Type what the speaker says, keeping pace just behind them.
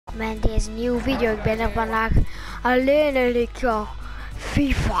met deze nieuwe video. Ik ben er vandaag alleen en ik ga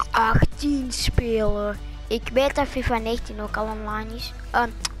FIFA 18 spelen. Ik weet dat FIFA 19 ook al online is,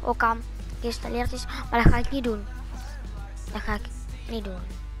 ook al geïnstalleerd is, maar dat ga ik niet doen.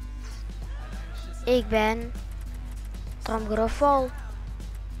 Ik ben tromgeroffel.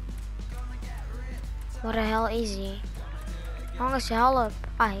 What the hell is hij? Jongens, help.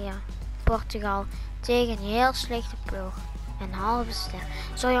 Ah ja, Portugal tegen een heel slechte ploeg. Een halve ster.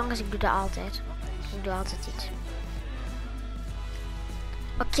 Zo jongens, ik doe dat altijd. Ik doe altijd iets.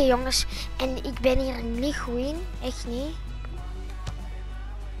 Oké jongens, en ik ben hier niet goed in. Echt niet.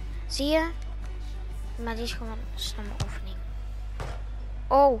 Zie je? Maar die is gewoon een stomme oefening.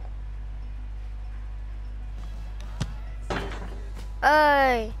 Oh.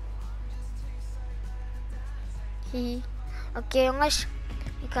 Hey. Oké jongens,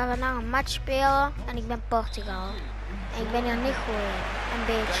 ik ga vandaag een match spelen en ik ben Portugal. En ik ben er niet goed in, een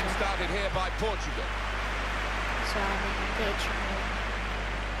beetje. Zo, een beetje.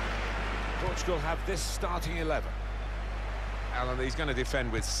 Portugal have this starting 11. Alan, he's going to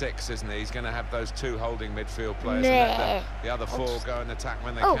defend with 6, isn't he? He's going to have those 2 holding midfield players and let the other 4 go and attack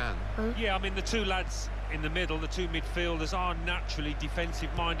when they can. Yeah, I mean the 2 lads in the middle, the 2 midfielders are naturally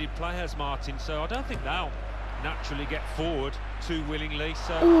defensive-minded players, Martin. So I don't think they'll naturally get forward too willingly.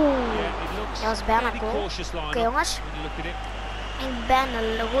 So yeah, it looks very cautious line. Oké jongens, when you look at it. ik ben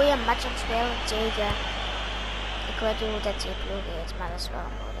een goede match aan het spelen tegen. Ik weet niet hoe dat die ploeg heet, maar dat is wel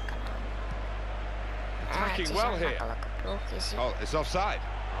een moeilijke naam. Attacking well here. Oh, it's offside.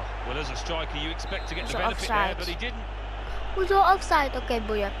 Well, as a striker, you expect to get the benefit there, but he didn't. Hoezo offside? Oké,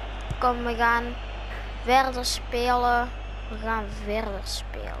 boeien. Kom, we gaan verder spelen. We gaan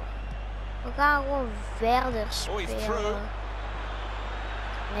gewoon verder spelen.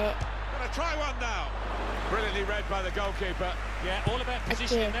 Nee. Try one now. Brilliantly read by the goalkeeper. Yeah, all about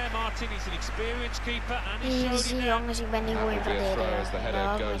positioning there, Martin. He's an experienced keeper and he showed it there. Jongens, ik ben niet goed in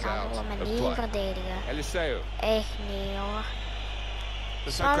verdedigen. Ik ga allemaal niet in verdedigen. Echt niet, hoor.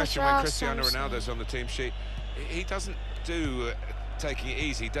 There's no question when Cristiano Ronaldo's on the team sheet, he doesn't do taking it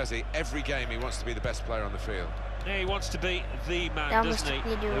easy, does he? Every game he wants to be the best player on the field. Yeah, he wants to be the man, doesn't he?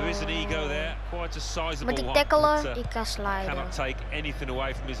 There is an ego there, quite a sizable one. Moet ik tackelen, ik kan sliden. Cannot take anything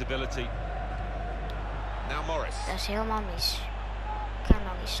away from his ability. Now Morris. Dat is helemaal mis. Ik kan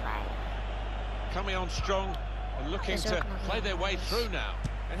nog niet sliden. Coming on strong and looking to play their way through now.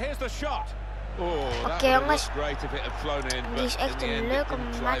 And here's the shot. Oh, that would look great if it had flown in, but is echt een leuke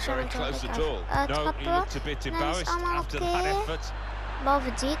match very close at all. No, he looked a bit embarrassed after that effort.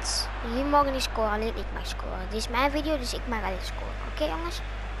 Behalve dit, jullie mogen niet scoren, alleen ik mag scoren. Dit is mijn video, dus ik mag alleen scoren. Oké, jongens?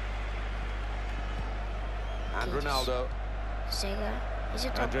 En Ronaldo. Zeggen, is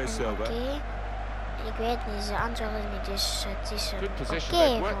het oké? Ik weet niet, ze antwoorden niet, dus het is good position.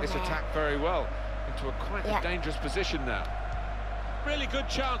 They've worked this attack very well into a quite a dangerous position now. Really good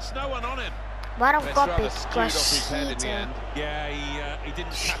chance, no one on him. Waarom kop ik? Ik was Yeah, he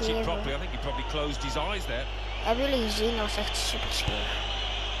didn't catch it properly. I think he probably closed his eyes there. Hebben jullie gezien? Dat was echt super scheef.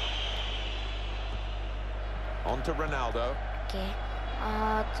 On to Ronaldo. Oké.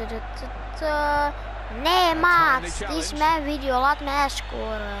 Nee, maat. Dit is mijn video. Laat mij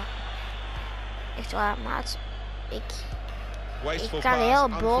scoren. Echt waar, maat. Ik kan heel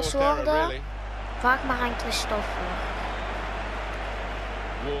boos worden. Vaak maar aan Christophe.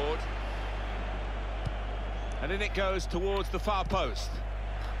 Ward. And in it goes towards the far post.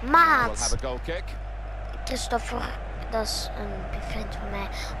 Maat. We'll have a goal kick. Christopher, dat is een vriend van mij.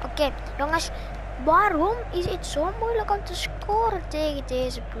 Oké, jongens, waarom is het zo moeilijk om te scoren tegen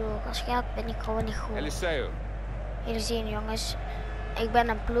deze ploeg? Waarschijnlijk ben ik gewoon niet goed. Jullie zien jongens, ik ben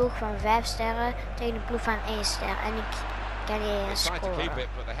een ploeg van 5 sterren tegen een ploeg van 1 ster en ik kan niet eens scoren.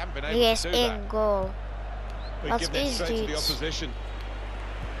 Hier is 1 goal. Wat is dit?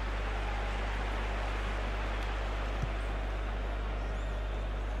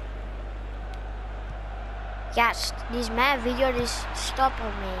 Gast, dit is mijn video, dus stop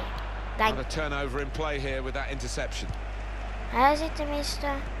ermee. Dank. A turnover in play here with that interception. Hij zit tenminste.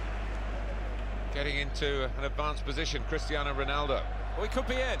 Getting into an advanced position, Cristiano Ronaldo. Oh, he could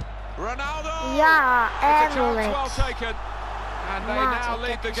be in. Ronaldo! Ja, eindelijk. Well taken. And they now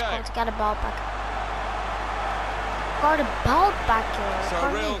lead the game. Ik ga de bal pakken. Ik ga de bal pakken. So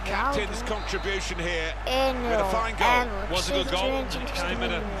real captain's contribution here. With a fine goal. Was a good goal. Came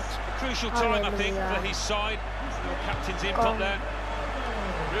at a crucial time, I think, for his side. No captain's input there.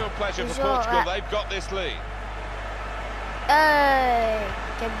 Real pleasure for Portugal. They've got this lead. Hey,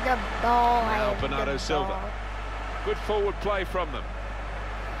 ik heb de bal. Now Bernardo Silva. Good forward play from them.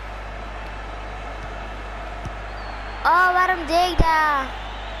 Oh, waarom deed ik dat?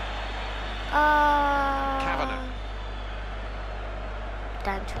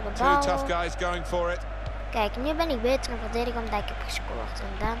 bedankt voor de Two bal. tough guys going for it. Kijk, nu ben ik beter in verdedigen omdat ik heb gescoord. En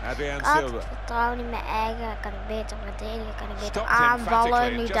dan Adrian had Silva. ik vertrouwen in mijn eigen. Kan ik beter verdedigen, kan ik beter Stopped aanvallen.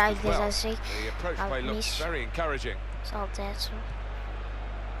 emphatically Nu and dat just ik as dit well. al zeg. The approach play looks mis. very encouraging. Dat is altijd zo.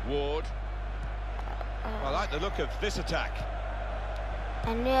 Ward. I like the look of this attack.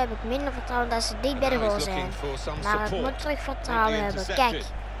 En nu heb ik minder vertrouwen dat ze dicht bij de goal zijn. Maar ik moet terug vertrouwen hebben. Kijk.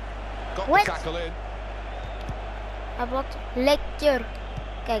 Wat? Hij blokt. Lekker.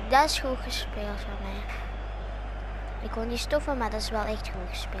 Kijk, dat is goed gespeeld van mij. Ik wil niet stoffen, maar dat is wel echt goed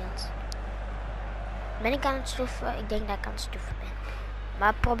gespeeld. Ben ik aan het stoffen? Ik denk dat ik aan het stoffen ben.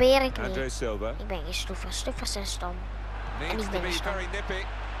 Maar probeer ik niet. Ik ben geen stoeffer. Stoeffers zijn stom. En ik ben stom.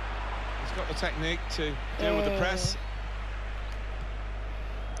 He's got the technique to deal with the press.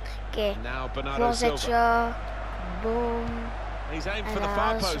 Oké. Voorzetje. Boom. He's aimed for the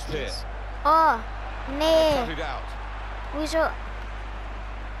far post here. Oh, nee. Hoezo?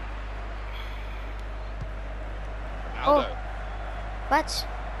 Oh. Wat?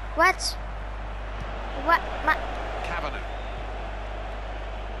 Wat? Wat? Maar... Kavanagh.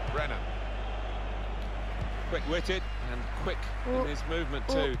 Brennan. Quick-witted and quick in his movement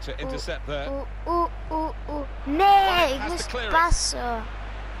too to intercept there. Nee, ik moest passen.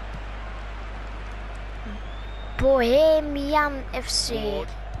 Bohemian FC.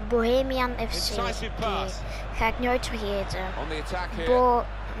 Bohemian FC. Okay. Ga ik nooit vergeten.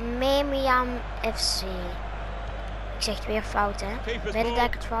 Bohemian FC. Ik zeg het weer fout, hè? Weet je dat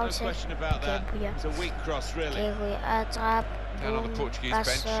ik het fout zeg? Oké, boeien. Oké, goeie uittrap. Boom,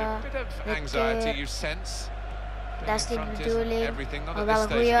 passen. Dat is niet de bedoeling. Maar wel een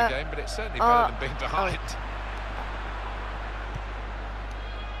goeie. Oh.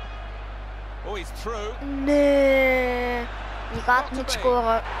 Nee. Je gaat niet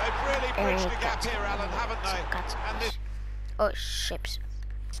scoren. Oh, chips.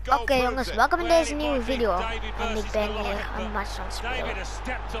 Oké, jongens, welkom in deze nieuwe video. En ik ben hier een match aan het spelen.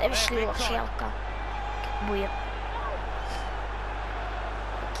 Even sluw of Schelka. Boeien.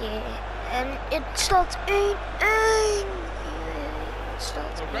 Oké, en het staat 1-1. Het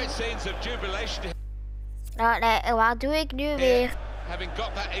staat 1-1. Nou, nee, wat doe ik nu weer?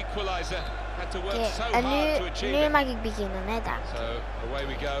 Oké, en nu mag ik beginnen, hè, dank. So away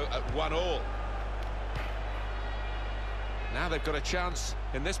we go at 1-1. Now they've got a chance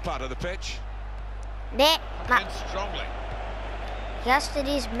in this part of the pitch. Nee, maar... Gasten,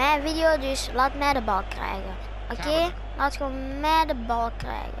 dit is mijn video, dus laat mij de bal krijgen. Oké? Laat gewoon mij de bal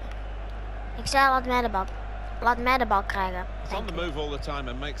krijgen. Ik zei laat mij de bal krijgen. He's on the move all the time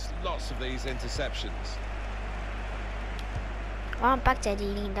and makes lots of these interceptions. Waarom pakt hij die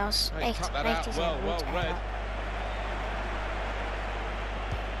niet? Dat is echt recht zijn goed.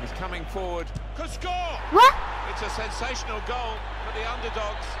 He's coming forward. Could score! What? It's a sensational goal for the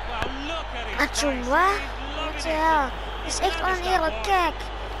underdogs. Well, look at his face. Wat de hel? Dat is echt oneerlijk. Kijk.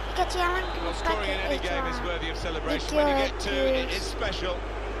 Ik had die al lang kunnen pakken. Any game is worthy of celebration. When you get two, it is special.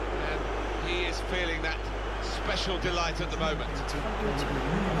 And he is feeling that special delight at the moment.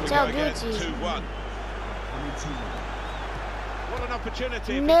 We go again, 2-1. What an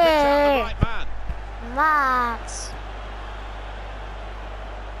opportunity if he picks out the right man. Maat.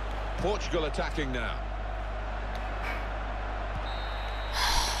 Portugal attacking now.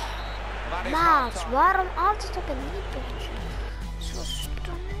 Maat, waarom altijd op een nippertje? Zo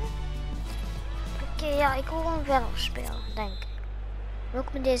stom. Oké, ja, ik wil gewoon verder spelen, denk ik.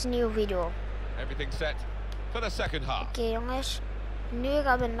 Ook met deze nieuwe video. Everything set for the second half. Oké, jongens. Nu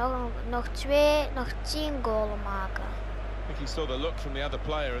gaan we nog 10 goalen maken. I think he saw the look from the other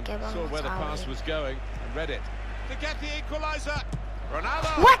player and saw where the pass was going and read it. To get the equalizer.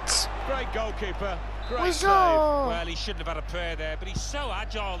 Ronaldo! What? Great goalkeeper. Great save. Well, he shouldn't have had a prayer there, but he's so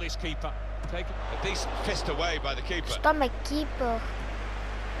agile, this keeper. Take a decent fist away by the keeper. Stomme keeper.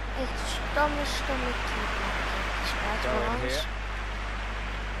 Echt stomme keeper. Here.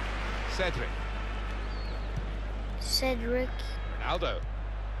 Cedric. Ronaldo.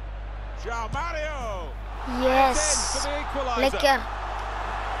 João Mario. Yes. Lekker.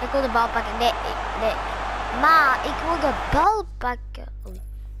 Ik wil de bal pakken. Nee. Maar ik wil de bal pakken. Oei.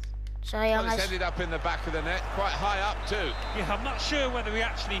 Sorry, jongens. Well, ended up in the back of the net, quite high up too. Yeah, I'm not sure whether he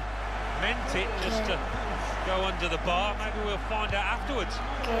actually meant it just to go under the bar. Maybe we'll find out afterwards.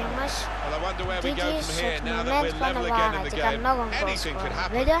 Oké, jongens. Well, I wonder where we go from here now that we're van de level again in the waarheid. game. Anything could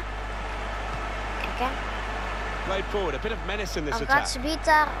happen. Kijk, hè. Played forward, a bit of menace in this Dan attack. gaat Sbiet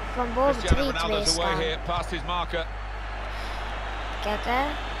daar van boven 3-2 staan. Here, past his marker. Kijk, hè.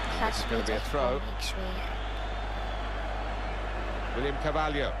 Gaat Sbiet echt gewoon niks weer. William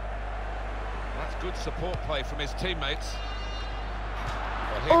Carvalho. That's good support play from his teammates.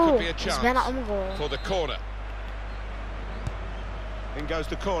 Oh, het is bijna omgehaald. For the corner. In goes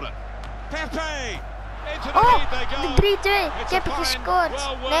the corner. Pepe! Into the lead they go. De 3-2. Ik heb het gescoord.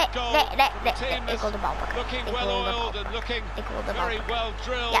 Nee. Ik wil de bal pakken. Looking well oiled and looking very well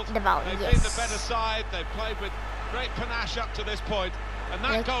drilled. Ja, de bal. They've been the better side. They've played with great panache up to this point. And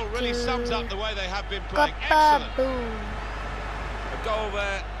that goal really sums up the way they have been playing. Excellent. A goal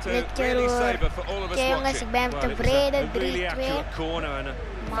there to really savour for all of us watching. Jongens, ik ben tevreden. 3-2. Really accurate corner and a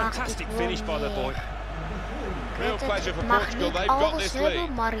fantastic finish by the boy. Real pleasure for Portugal. They've got this lead.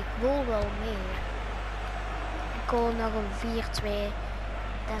 Maar ik wil wel meer. Ik wil nog een 4-2.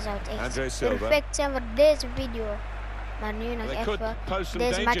 Dan zou het echt perfect zijn voor deze video. Maar nu nog even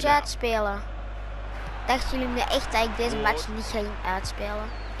deze match uitspelen. Dachten jullie me echt dat ik deze match niet ging uitspelen?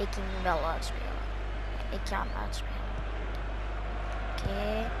 Ik ging hem wel uitspelen. Ik ga hem uitspelen.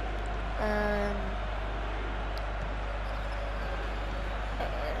 Oké.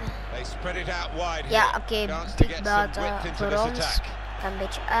 Ja, oké. Dik buiten voor ons. Een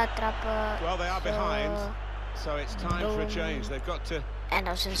beetje uittrappen. So it's time for a change. They've got to en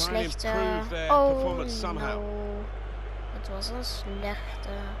dat is een slechte. Het was een slechte.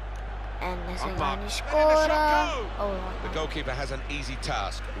 En ze gaan nu scoren. The goalkeeper has an easy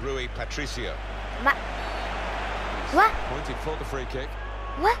task. Rui Patricio. Maar wat? Pointed for the free kick.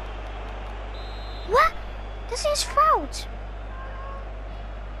 Wat? Wat? Dat is fout.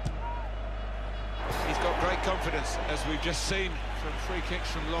 He's got great confidence, as we've just seen from free kicks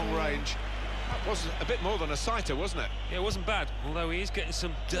from long range. That was a bit more than a sighter, wasn't it? Yeah, it wasn't bad, although he is getting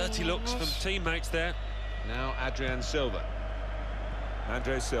some dirty looks from teammates there. Now Adrian Silva.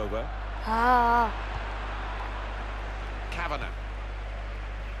 Andre Silva. Kavanagh.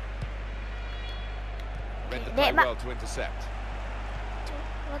 Read the play well to intercept.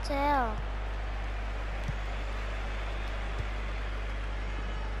 What the hell?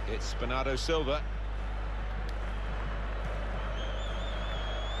 It's Bernardo Silva.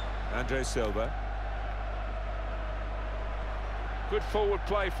 Andre Silva. Good forward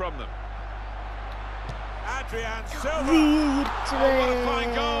play from them. Adrian Silva. Oh, what a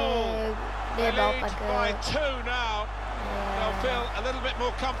fine goal. They lead by 2 now. They'll feel a little bit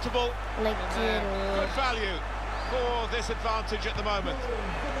more comfortable. Good value for this advantage at the moment.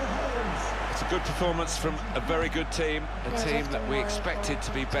 It's a good performance from a very good team, a team that we expected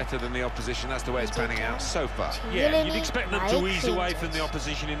to be better than the opposition. That's the way it's panning out so far. Yeah, you'd expect them to ease away from the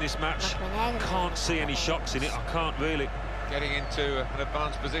opposition in this match. Can't see any shocks in it, I can't really. Getting into an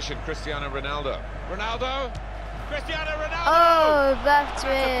advanced position, Cristiano Ronaldo. Ronaldo! Cristiano Ronaldo! Oh, that's a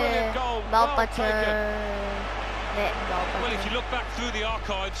brilliant goal. Well, if you look back through the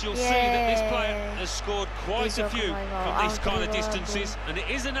archives, you'll see that this player has scored quite a few from these kind of distances, and it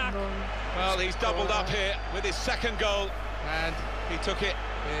is an act. Well, he's doubled up here with his second goal, and he took it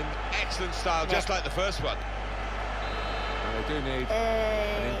in excellent style, just like the first one. And they do need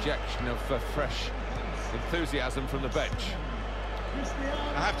an injection of fresh enthusiasm from the bench.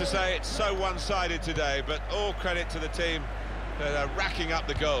 I have to say it's so one-sided today, but all credit to the team that are racking up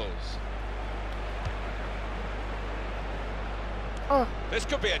the goals. This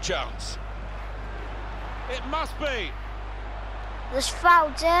could be a chance. It must be. Dat is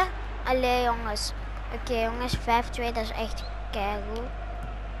fout, hè? Allee, jongens. Oké, jongens, 5-2, dat is echt keigoed.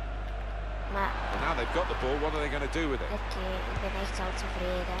 Maar... Now they've got the ball, what are they going to do with it? Oké, ik ben echt al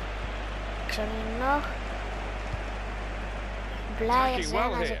tevreden. Ik zou nu nog blijer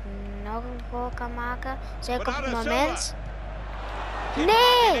zijn als ik nog een goal kan maken. Zeker op het moment.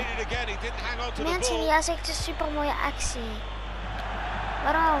 Nee! Mensen, die is echt een super mooie actie.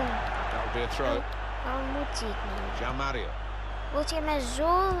 Waarom? Waarom moet hij het niet? Jean Mario. Wilt je mij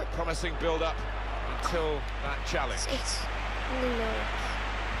zo... Promising build-up until that challenge. Het is echt niet leuk.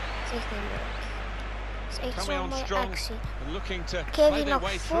 Het is echt niet leuk. Het is echt zo'n mooie actie. Ik geef hier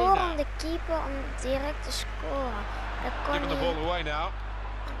nog voor om de keeper om direct te scoren. Dat kon niet.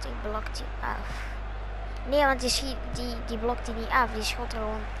 Want die blokt hij af. Nee, want die blokt hij niet af. Die schot er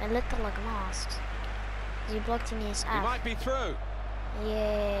gewoon letterlijk naast. Dus die blokt hij niet eens af.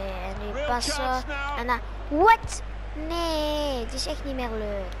 Yeah, en nu passen. En dan... What? Nee, het is echt niet meer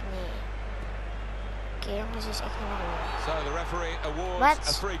leuk. Nee. Oké, jongens, het is echt niet meer leuk. So the referee awards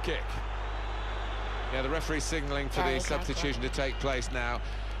a free kick. Yeah, the referee signaling for the substitution to take place now.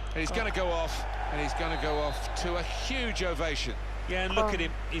 And he's going to go off, and he's going to go off to a huge ovation. Yeah, and look at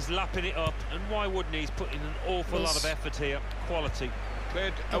him, he's lapping it up, and why wouldn't he? He's putting an awful lot of effort here, quality.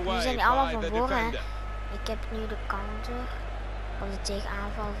 Cleared away by the defender. Ik heb nu de counter. Of de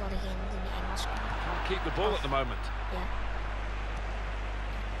tegenaanval voor degene die niet Engels kan. Can't keep the ball at the moment. Ja.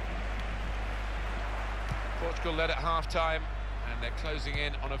 Portugal led at half-time And they're closing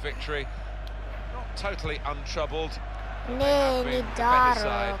in on a victory. Not totally untroubled. Nee, niet daar.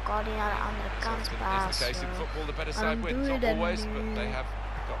 Ik wou die naar de andere kant Is the passen. case in football, the better side wins. Not always, but they have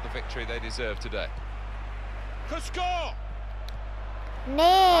got the victory they deserve today. Could score!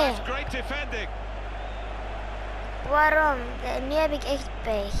 Nee! That's great defending. Waarom? Nu heb ik echt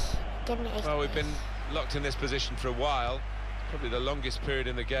pech. Ik heb nu echt Well, we've pech. been locked in this position for a while. Probably the longest period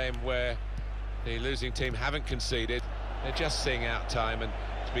in the game where the losing team haven't conceded. They're just seeing out time, and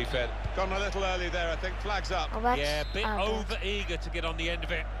to be fair, gone a little early there, I think. Flags up. Oh, Yeah, a bit over-eager to get on the end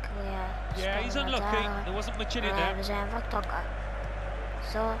of it. Yeah, he's unlucky. There wasn't much in it there. We zijn vertrokken.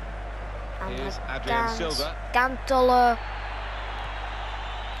 Zo. Here's Adrian Silva. Kantelen.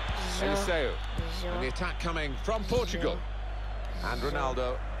 Zo. Eliseu. Zo. And the attack coming from Portugal. And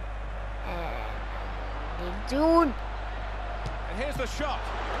Ronaldo. Niet doen. And here's the shot.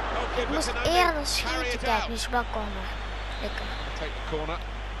 Ik moest eerder schieten. Kijk, nu is het wel corner. Lekker. Take the corner.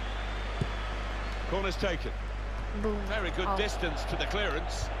 Corner's taken. Boom. Very good distance to the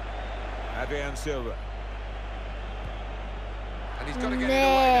clearance. Adrian Silva. And he's got to get it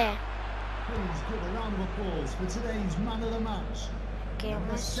away now. Please give a round of applause for today's man of the match.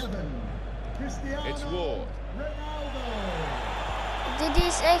 Number 7, Cristiano It's Ward. Ronaldo. Dit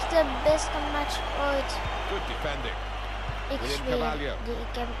is echt de beste match ooit. Good defending. Ik zweer.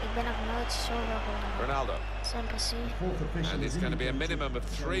 Ik ben nog nooit zo gewonnen. Ronaldo. Sempre zie. And it's going to be a minimum of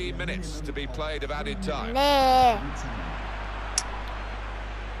 3 minutes to be played of added time. Nee.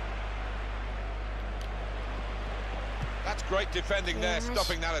 That's great defending there,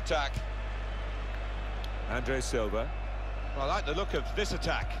 stopping that attack. Andre Silva. Well, I like the look of this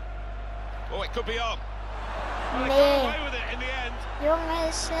attack. Oh, it could be on. Well, they got away with it in the end.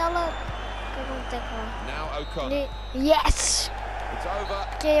 Jongens, help. Now Ocon. Nu. Yes! It's over.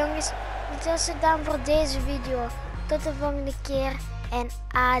 Oké, jongens, dit was het dan voor deze video. Tot de volgende keer en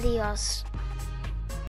adios.